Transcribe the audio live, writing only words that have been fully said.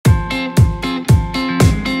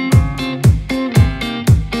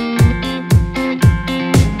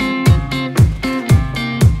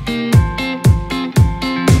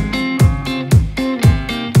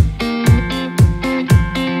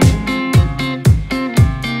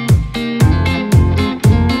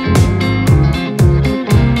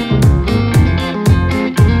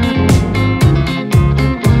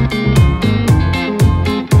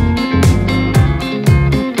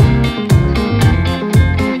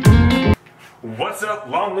What's up?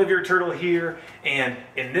 Long live your turtle here, and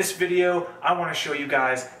in this video I want to show you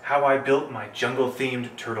guys how I built my jungle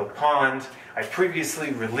themed turtle pond. I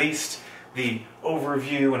previously released the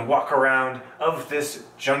overview and walk around of this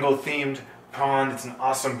jungle themed pond. It's an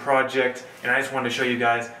awesome project and I just wanted to show you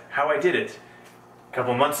guys how I did it. A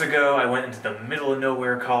couple months ago I went into the middle of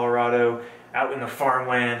nowhere Colorado, out in the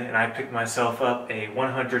farmland, and I picked myself up a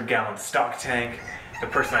 100-gallon stock tank. The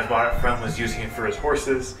person I bought it from was using it for his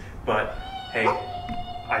horses, but hey,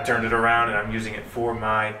 I turned it around and I'm using it for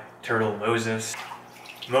my turtle Moses.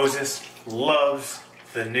 Moses loves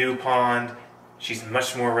the new pond. She's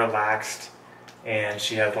much more relaxed and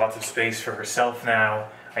she has lots of space for herself now.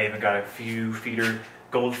 I even got a few feeder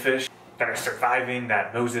goldfish that are surviving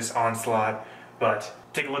that Moses onslaught. But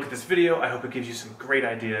take a look at this video. I hope it gives you some great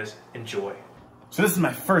ideas. Enjoy. So this is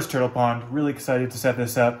my first turtle pond. Really excited to set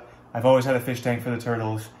this up. I've always had a fish tank for the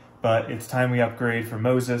turtles, but it's time we upgrade for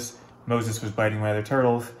Moses. Moses was biting my other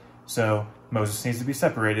turtles, so Moses needs to be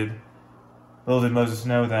separated. Little did Moses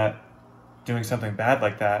know that doing something bad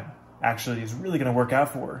like that actually is really going to work out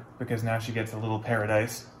for her, because now she gets a little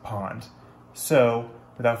paradise pond. So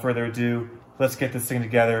without further ado, let's get this thing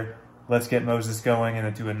together. Let's get Moses going and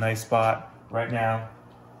into a nice spot. Right now,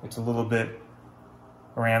 it's a little bit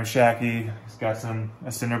ramshacky. He's got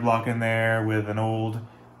a cinder block in there with an old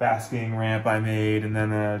basking ramp I made, and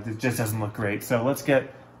then it just doesn't look great. So let's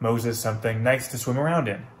get Moses something nice to swim around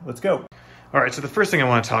in. Let's go. All right, so the first thing I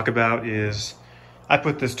want to talk about is I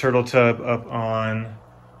put this turtle tub up on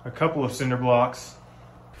a couple of cinder blocks.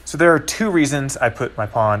 So there are two reasons I put my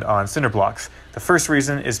pond on cinder blocks. The first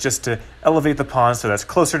reason is just to elevate the pond so that's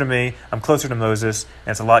closer to me, I'm closer to Moses, and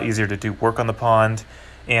it's a lot easier to do work on the pond.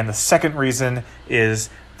 And the second reason is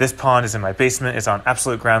this pond is in my basement, it's on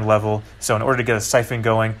absolute ground level, so in order to get a siphon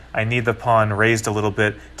going, I need the pond raised a little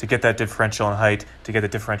bit to get that differential in height, to get the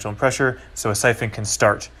differential in pressure, so a siphon can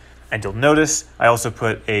start. And you'll notice I also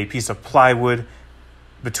put a piece of plywood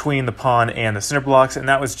between the pond and the cinder blocks, and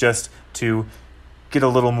that was just to get a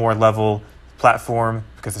little more level platform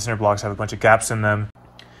because the cinder blocks have a bunch of gaps in them.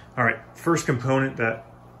 All right, first component that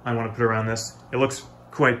I want to put around this, it looks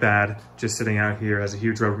quite bad just sitting out here as a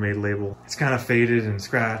huge Rubbermaid label. It's kind of faded and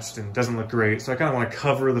scratched and doesn't look great, so I kind of want to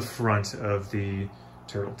cover the front of the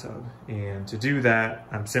turtle tub. And to do that,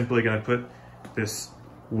 I'm simply going to put this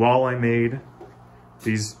wall I made.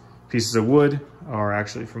 These pieces of wood are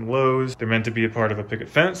actually from Lowe's. They're meant to be a part of a picket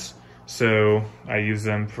fence, so I use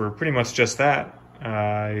them for pretty much just that.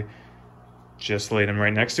 I just laid them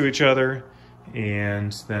right next to each other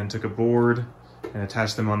and then took a board and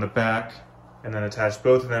attached them on the back, and then attached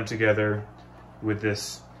both of them together with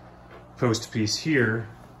this post piece here,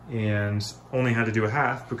 and only had to do a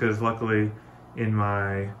half because luckily in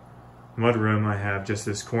my mudroom I have just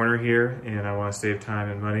this corner here and I want to save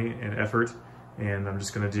time and money and effort, and I'm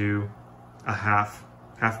just going to do a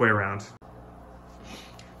halfway around.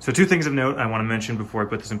 So two things of note I want to mention before I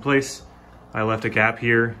put this in place. I left a gap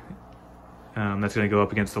here that's going to go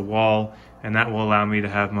up against the wall, and that will allow me to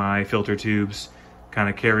have my filter tubes kind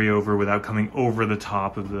of carry over without coming over the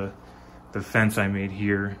top of the fence I made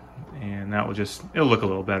here, and that will it'll look a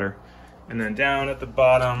little better. And then down at the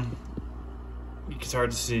bottom, it's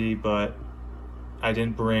hard to see, but I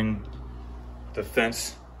didn't bring the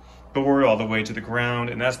fence board all the way to the ground,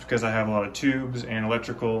 and that's because I have a lot of tubes and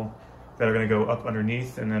electrical that are going to go up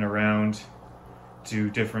underneath and then around to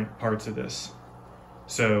different parts of this.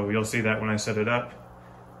 So you'll see that when I set it up,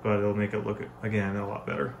 but it'll make it look, again, a lot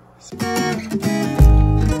better.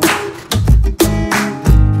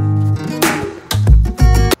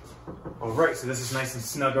 Alright, so this is nice and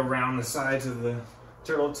snug around the sides of the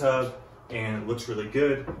turtle tub, and it looks really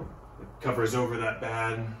good. It covers over that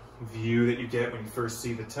bad view that you get when you first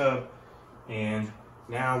see the tub. And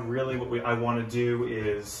now really what I want to do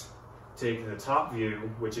is take the top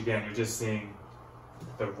view, which again, you're just seeing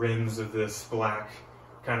the rims of this black,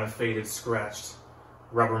 kind of faded, scratched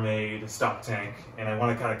Rubbermaid stock tank, and I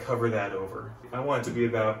want to kind of cover that over. I want it to be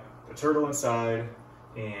about the turtle inside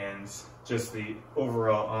and just the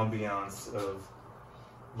overall ambiance of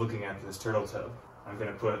looking at this turtle tub. I'm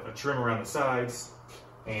going to put a trim around the sides,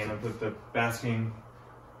 and I'll put the basking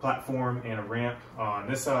platform and a ramp on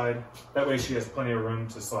this side. That way she has plenty of room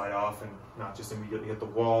to slide off and not just immediately hit the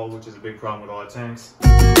wall, which is a big problem with all the tanks.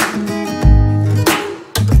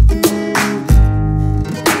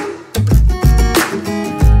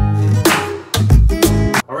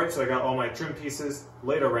 Alright, so I got all my trim pieces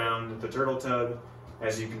laid around the turtle tub.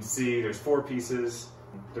 As you can see, there's 4 pieces.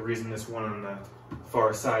 The reason this one on the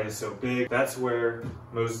far side is so big, that's where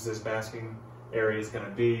Moses' basking area is going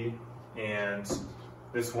to be, and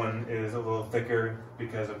This one is a little thicker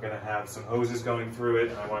because I'm going to have some hoses going through it,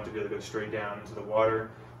 and I want it to be able to go straight down into the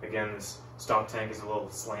water. Again, this stock tank is a little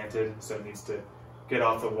slanted, so it needs to get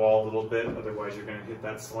off the wall a little bit, otherwise you're going to hit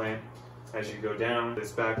that slant as you go down.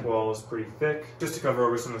 This back wall is pretty thick, just to cover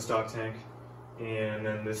over some of the stock tank. And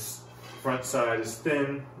then this front side is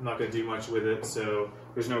thin. I'm not going to do much with it, so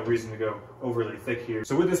there's no reason to go overly thick here.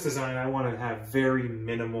 So with this design, I want to have very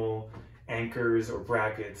minimal anchors or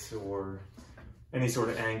brackets or any sort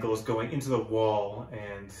of angles going into the wall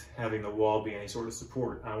and having the wall be any sort of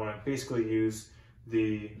support. I want to basically use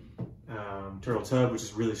the turtle tub, which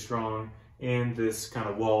is really strong, and this kind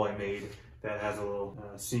of wall I made that has a little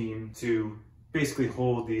seam to basically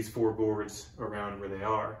hold these 4 boards around where they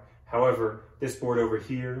are. However, this board over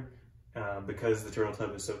here, because the turtle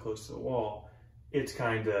tub is so close to the wall, it's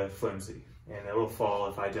kind of flimsy and it will fall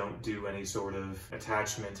if I don't do any sort of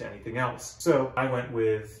attachment to anything else. So I went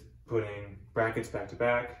with putting brackets back to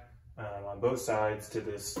back on both sides to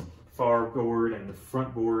this far board and the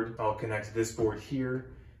front board. I'll connect this board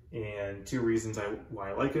here, and 2 reasons why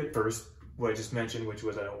I like it. First, what I just mentioned, which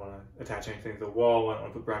was I don't want to attach anything to the wall, I don't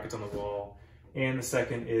want to put brackets on the wall. And the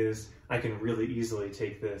second is I can really easily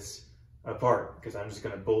take this apart because I'm just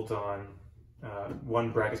going to bolt on,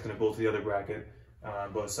 one bracket's going to bolt to the other bracket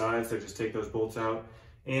on both sides, so just take those bolts out,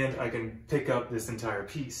 and I can pick up this entire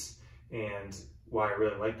piece. And why I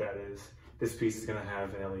really like that is this piece is going to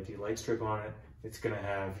have an LED light strip on it. It's going to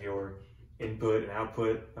have your input and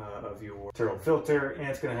output of your turtle filter, and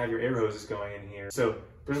it's going to have your air hoses going in here. So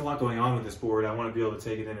there's a lot going on with this board. I want to be able to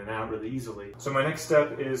take it in and out really easily. So my next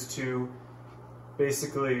step is to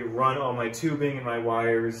basically run all my tubing and my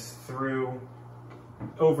wires through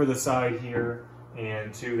over the side here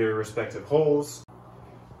and to their respective holes.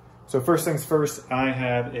 So first things first, I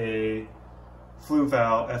have a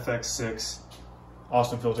Fluval FX6,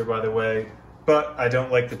 awesome filter by the way, but I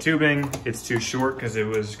don't like the tubing. It's too short because it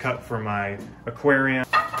was cut for my aquarium.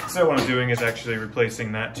 So what I'm doing is actually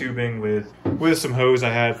replacing that tubing with some hose I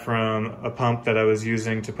had from a pump that I was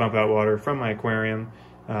using to pump out water from my aquarium.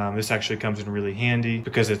 This actually comes in really handy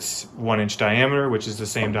because it's 1-inch diameter, which is the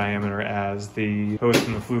same diameter as the hose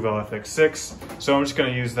from the Fluval FX6. So I'm just going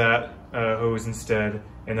to use that hose instead,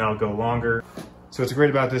 and that'll go longer. So what's great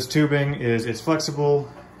about this tubing is it's flexible,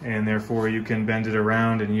 and therefore you can bend it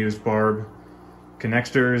around and use barb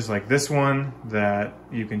connectors like this one that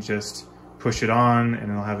you can just push it on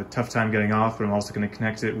and it'll have a tough time getting off, but I'm also going to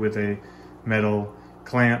connect it with a metal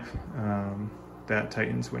clamp that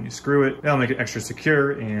tightens when you screw it. That'll make it extra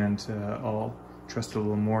secure, and I'll trust it a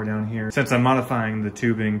little more down here. Since I'm modifying the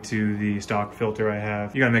tubing to the stock filter I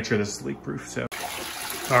have, you gotta make sure this is leak proof. So,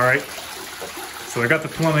 all right, so I got the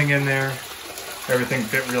plumbing in there. Everything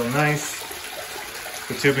fit real nice.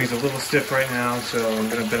 The tubing's a little stiff right now, so I'm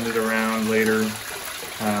gonna bend it around later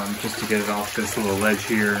just to get it off this little ledge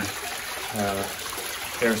here.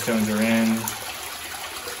 Air stones are in,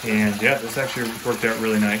 and yeah, this actually worked out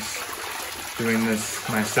really nice. Doing this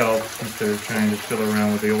myself instead of trying to fiddle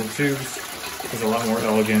around with the old tubes is a lot more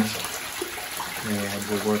elegant and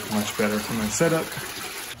will work much better for my setup.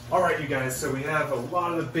 Alright you guys, so we have a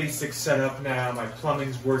lot of the basics set up now. My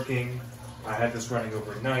plumbing's working. I had this running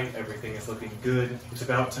overnight. Everything is looking good. It's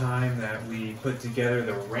about time that we put together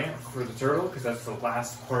the ramp for the turtle, because that's the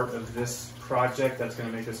last part of this project that's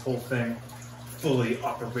going to make this whole thing fully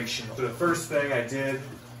operational. So the first thing I did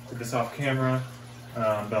this off camera,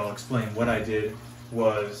 but I'll explain what I did,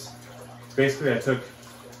 was basically I took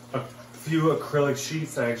a few acrylic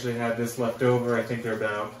sheets. I actually had this left over. I think they're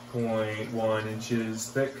about 0.1 inches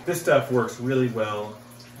thick. This stuff works really well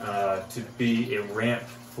to be a ramp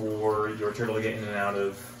for your turtle to get in and out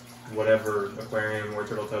of whatever aquarium or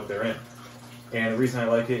turtle tub they're in. And the reason I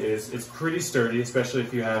like it is it's pretty sturdy, especially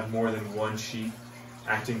if you have more than one sheet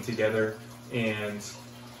acting together, and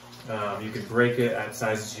you can break it at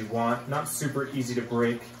sizes you want. Not super easy to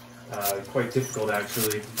break, quite difficult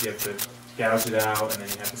actually. You have to gouge it out and then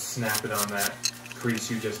you have to snap it on that crease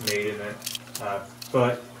you just made in it.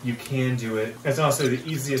 But you can do it. It's also the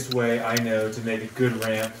easiest way I know to make a good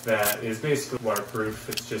ramp that is basically waterproof.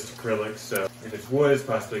 It's just acrylic, so if it's wood, it's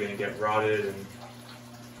possibly going to get rotted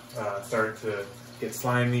and start to get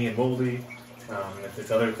slimy and moldy. And if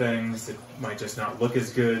it's other things, it might just not look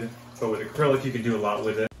as good. But with acrylic, you can do a lot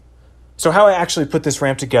with it. So how I actually put this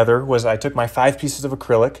ramp together was I took my 5 pieces of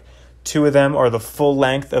acrylic. 2 of them are the full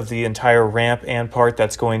length of the entire ramp and part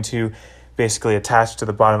that's going to basically attach to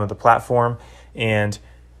the bottom of the platform. And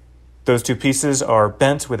those 2 pieces are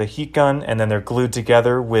bent with a heat gun, and then they're glued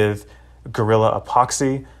together with Gorilla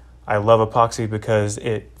epoxy. I love epoxy because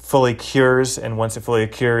it fully cures, and once it fully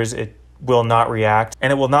cures, it will not react,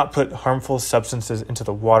 and it will not put harmful substances into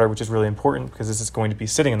the water, which is really important because this is going to be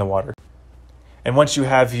sitting in the water. And once you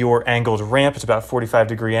have your angled ramp, it's about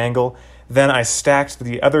 45-degree angle, then I stacked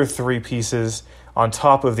the other 3 pieces on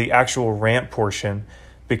top of the actual ramp portion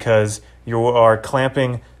because you are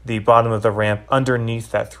clamping the bottom of the ramp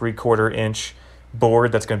underneath that 3/4 inch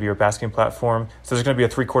board that's going to be your basking platform. So there's going to be a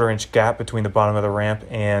 3/4 inch gap between the bottom of the ramp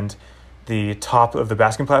and the top of the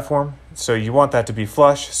basking platform. So you want that to be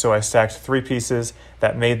flush. So I stacked 3 pieces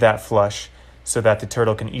that made that flush so that the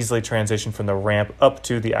turtle can easily transition from the ramp up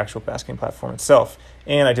to the actual basking platform itself.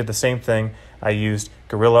 And I did the same thing. I used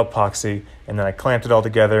Gorilla Epoxy and then I clamped it all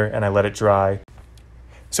together and I let it dry.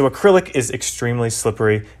 So acrylic is extremely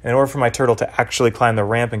slippery. And in order for my turtle to actually climb the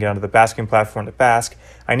ramp and get onto the basking platform to bask,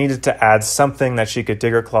 I needed to add something that she could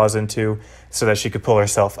dig her claws into so that she could pull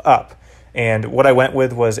herself up. And what I went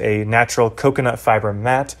with was a natural coconut fiber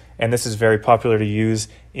mat, and this is very popular to use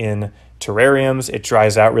in terrariums. It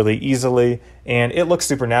dries out really easily, and it looks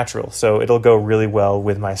super natural, so it'll go really well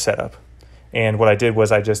with my setup. And what I did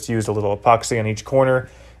was I just used a little epoxy on each corner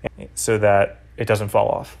so that it doesn't fall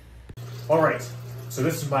off. All right, so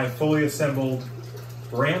this is my fully assembled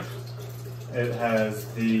ramp. It has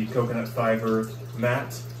the coconut fiber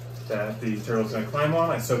mat that the turtle's gonna climb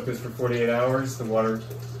on. I soaked this for 48 hours. The water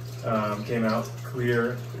came out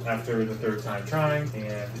clear after the 3rd time trying,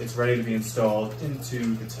 and it's ready to be installed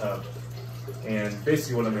into the tub. And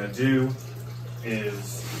basically what I'm going to do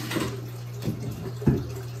is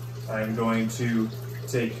I'm going to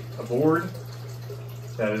take a board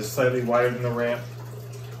that is slightly wider than the ramp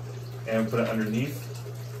and put it underneath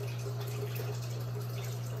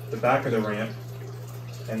the back of the ramp,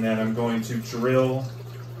 and then I'm going to drill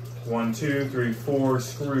 1, 2, 3, 4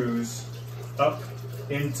 screws up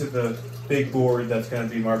into the big board that's going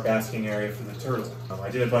to be our basking area for the turtle. I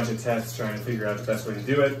did a bunch of tests trying to figure out the best way to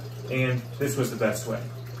do it, and this was the best way.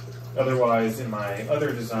 Otherwise, in my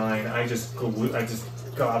other design, I just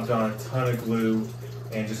gobbed on a ton of glue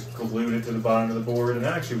and just glued it to the bottom of the board, and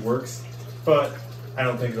that actually works, but I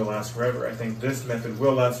don't think it'll last forever. I think this method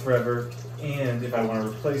will last forever, and if I want to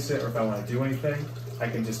replace it or if I want to do anything, I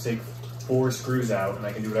can just take 4 screws out and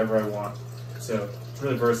I can do whatever I want. So it's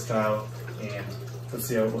really versatile, and let's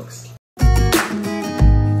see how it looks.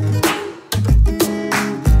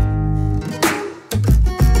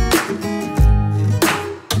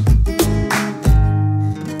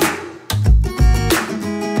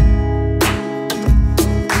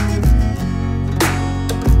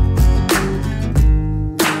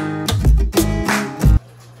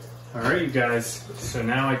 All right, you guys, so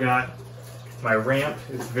now I got my ramp.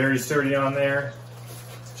 It's very sturdy on there.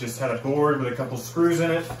 Just had a board with a couple screws in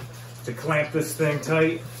it to clamp this thing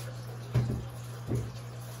tight.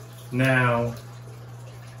 Now,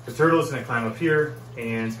 the turtle is going to climb up here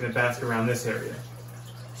and it's going to bask around this area.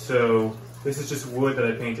 So this is just wood that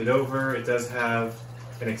I painted over. It does have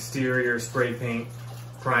an exterior spray paint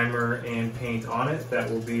primer and paint on it that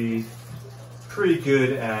will be pretty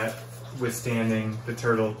good at withstanding the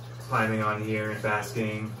turtle climbing on here and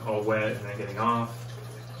basking all wet and then getting off.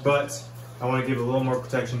 But I want to give a little more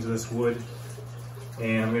protection to this wood,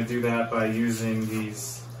 and I'm going to do that by using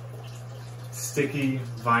these sticky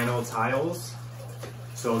vinyl tiles.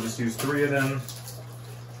 So I'll just use 3 of them,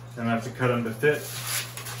 and I have to cut them to fit.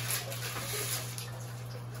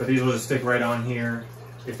 But these will just stick right on here.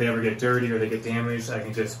 If they ever get dirty or they get damaged, I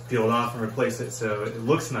can just peel it off and replace it so it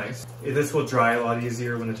looks nice. This will dry a lot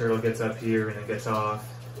easier when the turtle gets up here and it gets off.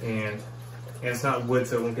 And it's not wood,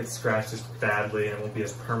 so it won't get scratched as badly and it won't be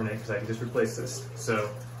as permanent because I can just replace this. So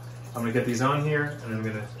I'm going to get these on here and I'm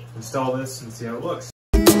going to install this and see how it looks.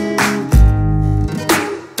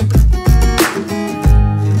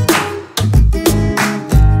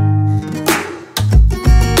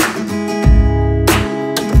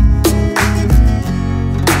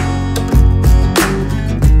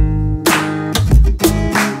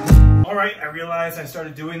 I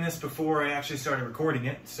started doing this before I actually started recording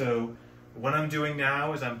it. So what I'm doing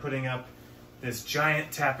now is I'm putting up this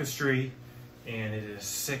giant tapestry, and it is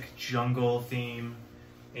sick jungle theme.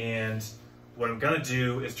 And what I'm gonna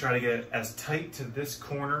do is try to get as tight to this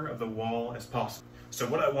corner of the wall as possible. So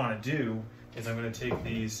what I want to do is I'm going to take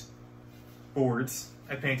these boards.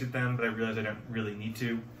 I painted them, but I realized I don't really need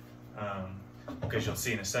to, because you'll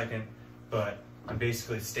see in a second. But I'm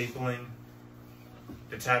basically stapling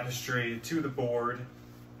the tapestry to the board,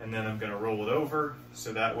 and then I'm going to roll it over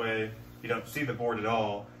so that way you don't see the board at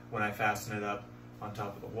all when I fasten it up on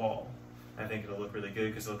top of the wall. I think it'll look really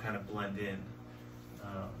good because it'll kind of blend in.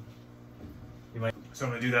 So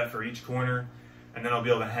I'm going to do that for each corner, and then I'll be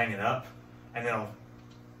able to hang it up, and then I'll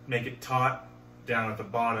make it taut down at the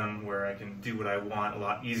bottom where I can do what I want a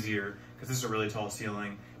lot easier, because this is a really tall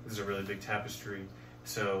ceiling, this is a really big tapestry,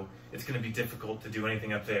 so it's going to be difficult to do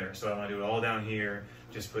anything up there. So I want to do it all down here,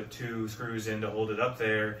 just put 2 screws in to hold it up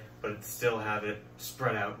there, but still have it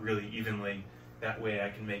spread out really evenly. That way I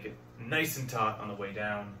can make it nice and taut on the way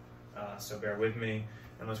down. So bear with me,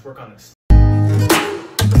 and let's work on this.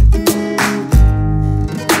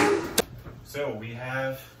 So we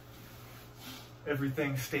have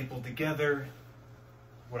everything stapled together.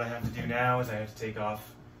 What I have to do now is I have to take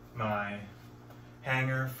off my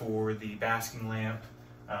hanger for the basking lamp,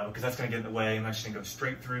 because that's going to get in the way. I'm actually going to go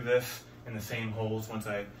straight through this in the same holes once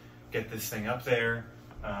I get this thing up there.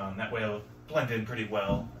 That way it'll blend in pretty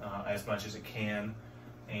well, as much as it can.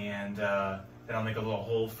 And then I'll make a little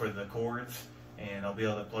hole for the cords, and I'll be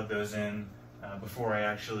able to plug those in before I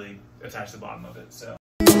actually attach the bottom of it. So.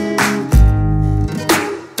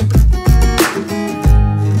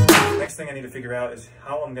 Next thing I need to figure out is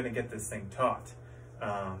how I'm going to get this thing taut.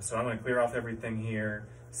 So I'm going to clear off everything here,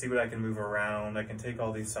 see what I can move around. I can take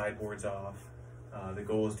all these sideboards off. The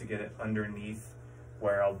goal is to get it underneath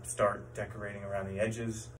where I'll start decorating around the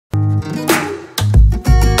edges.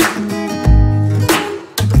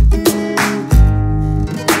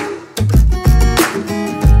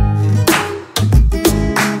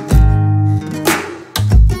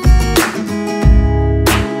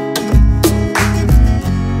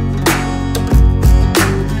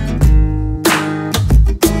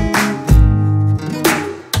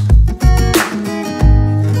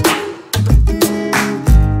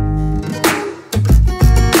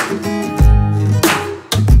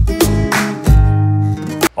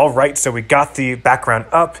 Alright, so we got the background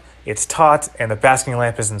up, it's taut, and the basking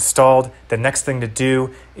lamp is installed. The next thing to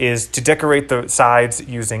do is to decorate the sides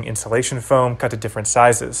using insulation foam cut to different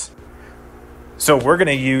sizes. So we're going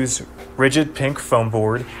to use rigid pink foam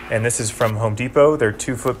board, and this is from Home Depot. They're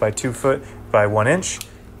 2 foot by 2 foot by 1 inch.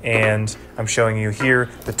 And I'm showing you here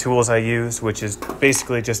the tools I use, which is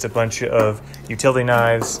basically just a bunch of utility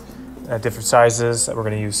knives, different sizes. We're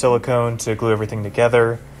going to use silicone to glue everything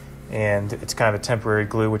together. And it's kind of a temporary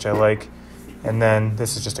glue, which I like. And then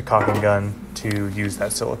this is just a caulking gun to use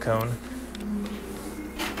that silicone.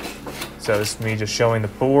 So this is me just showing the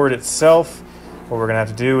board itself. What we're gonna have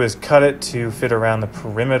to do is cut it to fit around the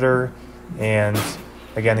perimeter. And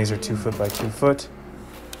again, these are 2 foot by 2 foot.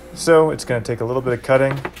 So it's gonna take a little bit of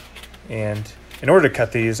cutting. And in order to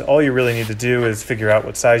cut these, all you really need to do is figure out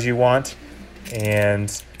what size you want. And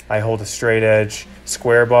I hold a straight edge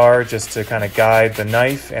square bar just to kind of guide the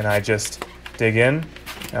knife, and I just dig in,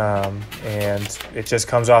 and it just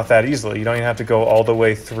comes off that easily. You don't even have to go all the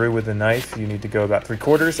way through with the knife. You need to go about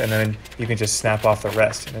 3/4, and then you can just snap off the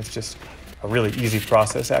rest, and it's just a really easy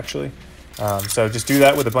process actually. So just do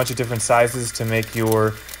that with a bunch of different sizes to make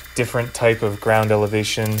your different type of ground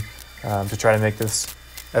elevation, to try to make this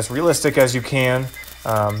as realistic as you can.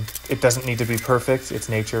 It doesn't need to be perfect. It's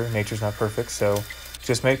nature. Nature's not perfect, so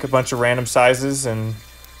just make a bunch of random sizes and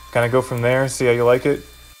kind of go from there, see how you like it.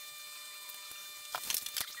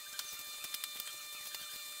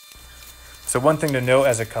 So one thing to note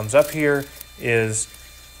as it comes up here is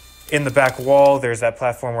in the back wall, there's that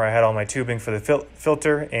platform where I had all my tubing for the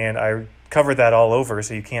filter, and I covered that all over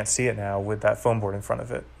so you can't see it now with that foam board in front of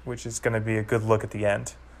it, which is going to be a good look at the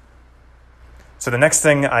end. So the next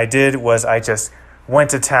thing I did was I just went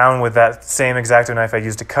to town with that same X-Acto knife I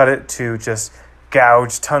used to cut it to just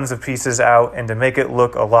gouge tons of pieces out and to make it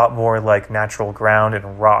look a lot more like natural ground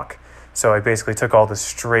and rock. So I basically took all the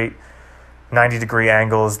straight 90-degree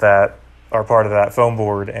angles that are part of that foam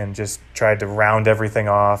board and just tried to round everything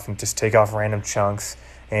off and just take off random chunks.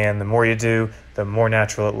 And the more you do, the more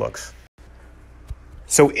natural it looks.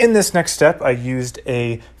 So in this next step, I used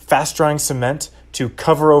a fast drying cement to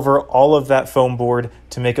cover over all of that foam board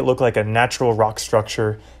to make it look like a natural rock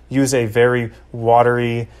structure. Use a very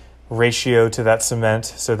watery ratio to that cement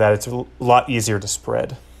so that it's a lot easier to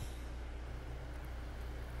spread.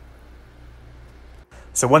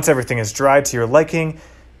 So once everything is dried to your liking,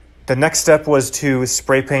 the next step was to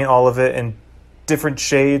spray paint all of it in different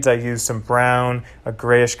shades. I used some brown, a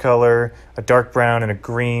grayish color, a dark brown, and a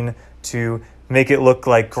green to make it look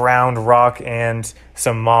like ground rock and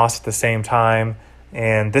some moss at the same time.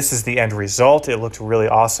 And this is the end result. It looked really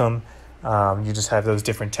awesome. You just have those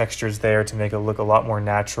different textures there to make it look a lot more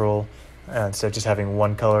natural. Instead of just having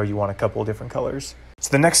one color, you want a couple of different colors. So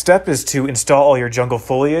the next step is to install all your jungle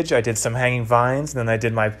foliage. I did some hanging vines, and then I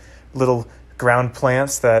did my little ground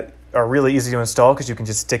plants that are really easy to install because you can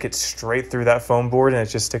just stick it straight through that foam board and it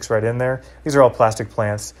just sticks right in there. These are all plastic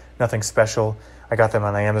plants, nothing special. I got them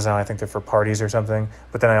on Amazon. I think they're for parties or something.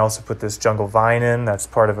 But then I also put this jungle vine in. That's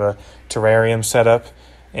part of a terrarium setup.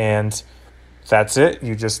 And that's it.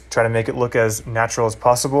 You just try to make it look as natural as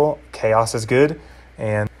possible. Chaos is good.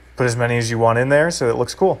 And put as many as you want in there so it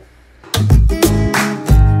looks cool.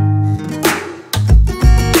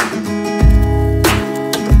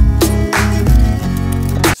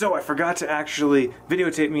 So I forgot to actually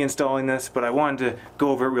videotape me installing this, but I wanted to go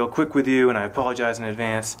over it real quick with you, and I apologize in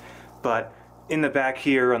advance. But in the back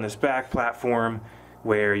here, on this back platform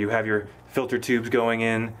where you have your filter tubes going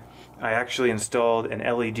in, I actually installed an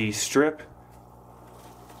LED strip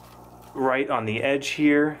right on the edge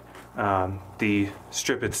here. The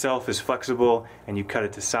strip itself is flexible and you cut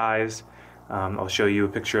it to size. I'll show you a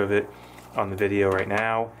picture of it on the video right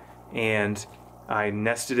now. And I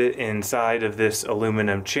nested it inside of this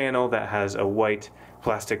aluminum channel that has a white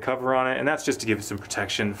plastic cover on it, and that's just to give it some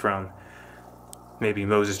protection from maybe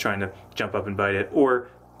Moses trying to jump up and bite it, or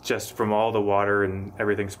just from all the water and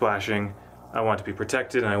everything splashing. I want it to be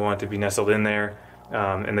protected and I want it to be nestled in there.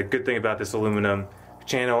 And the good thing about this aluminum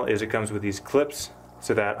channel is it comes with these clips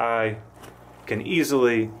so that I can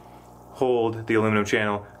easily hold the aluminum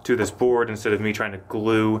channel to this board instead of me trying to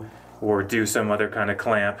glue or do some other kind of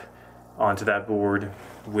clamp onto that board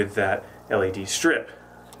with that LED strip.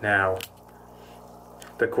 Now,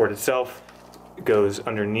 the cord itself goes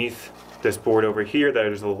underneath this board over here.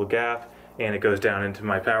 There's a little gap, and it goes down into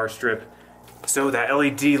my power strip. So that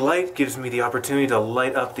LED light gives me the opportunity to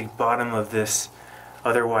light up the bottom of this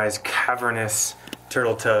otherwise cavernous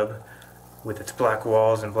turtle tub with its black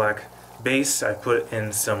walls and black base. I put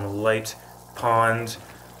in some light pond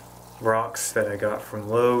rocks that I got from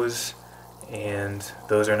Lowe's, and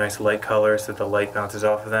those are nice light colors so the light bounces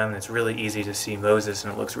off of them, and it's really easy to see Moses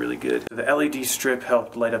and it looks really good. The LED strip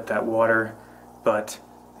helped light up that water, but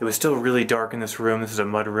it was still really dark in this room. This is a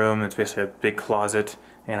mud room. It's basically a big closet,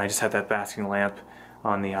 and I just had that basking lamp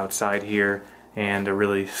on the outside here and a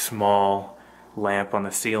really small lamp on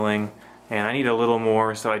the ceiling, and I need a little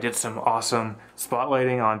more, so I did some awesome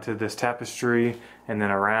spotlighting onto this tapestry and then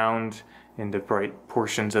around into bright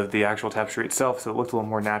portions of the actual tapestry itself, so it looked a little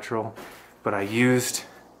more natural. But I used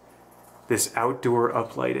this outdoor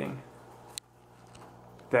uplighting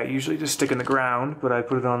that usually just stick in the ground, but I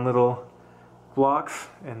put it on little blocks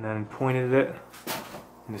and then pointed it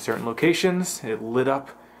into certain locations. It lit up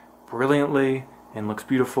brilliantly and looks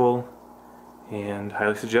beautiful, and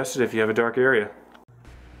highly suggested if you have a dark area.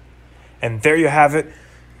 And there you have it.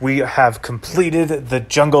 We have completed the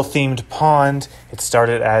jungle themed pond. It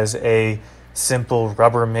started as a simple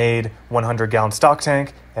Rubbermaid 100-gallon stock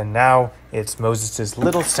tank, and now it's Moses'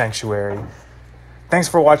 little sanctuary. Thanks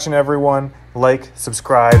for watching, everyone. Like,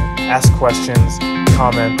 subscribe, ask questions,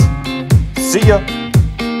 comment. See ya!